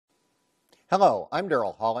Hello, I'm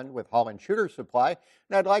Daryl Holland with Holland Shooter Supply,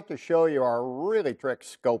 and I'd like to show you our really trick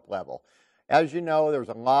scope level. As you know, there's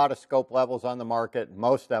a lot of scope levels on the market.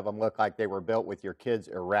 Most of them look like they were built with your kid's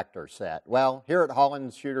erector set. Well, here at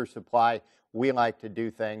Holland Shooter Supply, we like to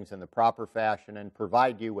do things in the proper fashion and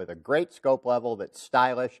provide you with a great scope level that's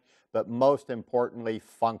stylish, but most importantly,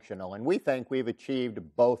 functional. And we think we've achieved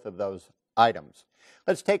both of those items.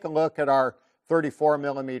 Let's take a look at our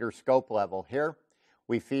 34mm scope level here.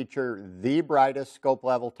 We feature the brightest scope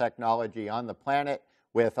level technology on the planet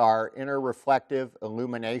with our inner reflective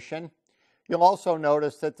illumination. You'll also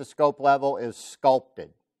notice that the scope level is sculpted.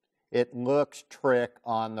 It looks trick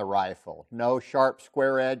on the rifle. No sharp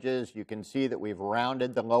square edges. You can see that we've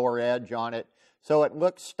rounded the lower edge on it, so it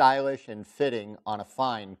looks stylish and fitting on a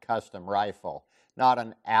fine custom rifle, not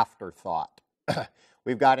an afterthought.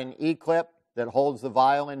 We've got an E-clip that holds the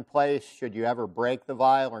vial in place. Should you ever break the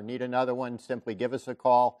vial or need another one, simply give us a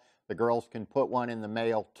call. The girls can put one in the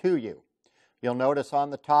mail to you. You'll notice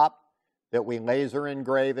on the top that we laser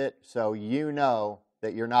engrave it so you know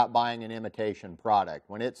that you're not buying an imitation product.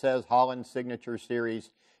 When it says Holland Signature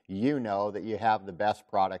Series, you know that you have the best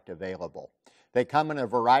product available. They come in a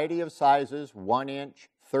variety of sizes, 1 inch,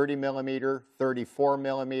 30mm,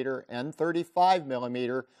 34mm, and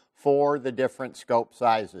 35mm for the different scope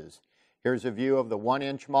sizes. Here's a view of the 1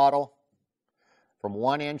 inch model. From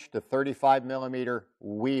 1 inch to 35mm,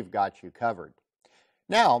 we've got you covered.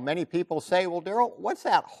 Now, many people say, well, Daryl, what's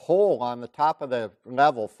that hole on the top of the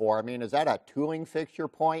level for? I mean, is that a tooling fixture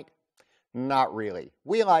point? Not really.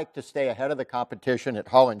 We like to stay ahead of the competition at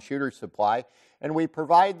Holland Shooter Supply, and we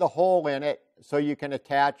provide the hole in it so you can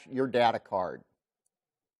attach your data card.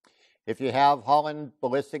 If you have Holland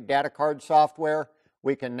Ballistic Data Card software,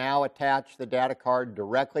 we can now attach the data card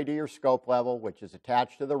directly to your scope level, which is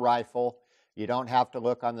attached to the rifle. You don't have to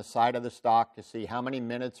look on the side of the stock to see how many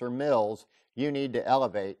minutes or mils you need to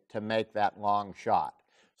elevate to make that long shot.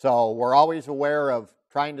 So we're always aware of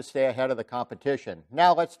trying to stay ahead of the competition.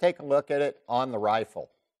 Now let's take a look at it on the rifle.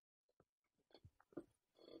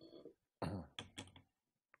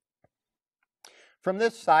 From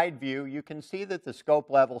this side view, you can see that the scope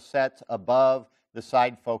level sets above the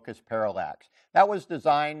side focus parallax. That was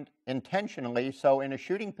designed intentionally so in a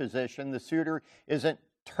shooting position the shooter isn't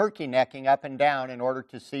turkey necking up and down in order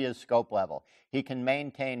to see his scope level. He can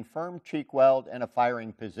maintain firm cheek weld in a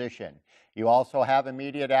firing position. You also have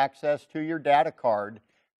immediate access to your data card,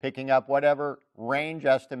 picking up whatever range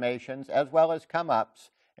estimations as well as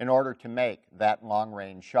come-ups in order to make that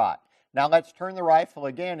long-range shot. Now let's turn the rifle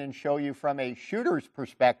again and show you from a shooter's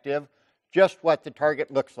perspective just what the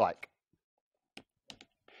target looks like.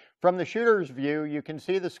 From the shooter's view, you can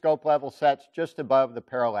see the scope level sets just above the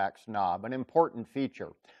parallax knob, an important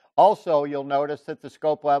feature. Also, you'll notice that the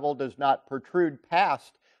scope level does not protrude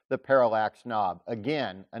past the parallax knob.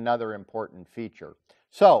 Again, another important feature.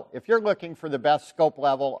 So, if you're looking for the best scope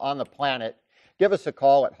level on the planet, give us a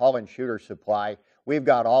call at Holland Shooter Supply. We've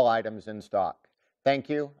got all items in stock. Thank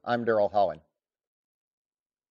you. I'm Daryl Holland.